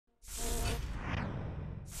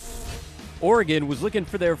Oregon was looking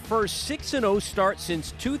for their first 6-0 start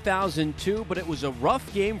since 2002, but it was a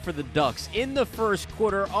rough game for the Ducks. In the first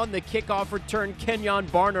quarter, on the kickoff return, Kenjon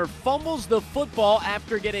Barner fumbles the football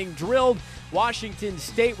after getting drilled. Washington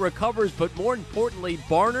State recovers, but more importantly,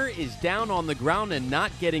 Barner is down on the ground and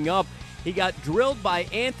not getting up. He got drilled by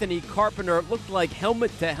Anthony Carpenter. It looked like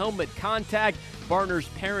helmet-to-helmet contact. Barner's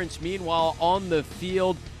parents, meanwhile, on the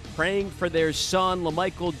field, praying for their son,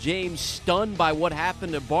 LaMichael James, stunned by what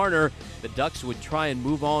happened to Barner. The Ducks would try and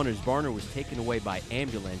move on as Barner was taken away by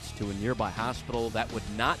ambulance to a nearby hospital. That would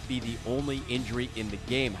not be the only injury in the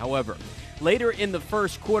game. However, later in the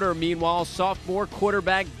first quarter, meanwhile, sophomore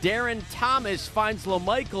quarterback Darron Thomas finds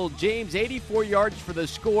LaMichael James, 84 yards for the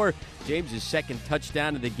score. James' second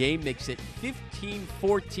touchdown of the game makes it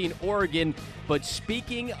 15-14 Oregon. But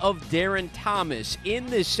speaking of Darron Thomas, in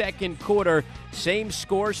the second quarter, same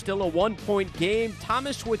score, still a one-point game.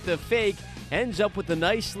 Thomas with the fake ends up with a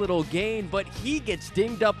nice little gain, but he gets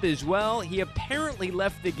dinged up as well. He apparently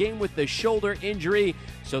left the game with a shoulder injury,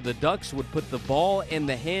 so the Ducks would put the ball in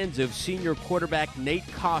the hands of senior quarterback Nate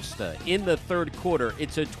Costa in the third quarter.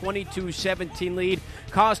 It's a 22-17 lead.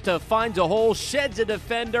 Costa finds a hole, sheds a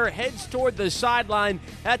defender, heads toward the sideline.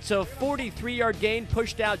 That's a 43-yard gain,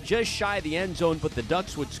 pushed out just shy of the end zone, but the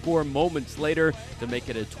Ducks would score moments later to make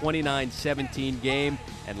it a 29-17 game.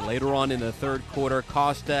 And later on in the third quarter,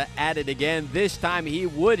 Costa at it again. This time he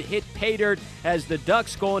would hit pay dirt as the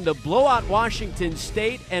Ducks go on to blow out Washington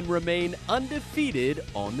State and remain undefeated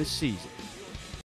on the season.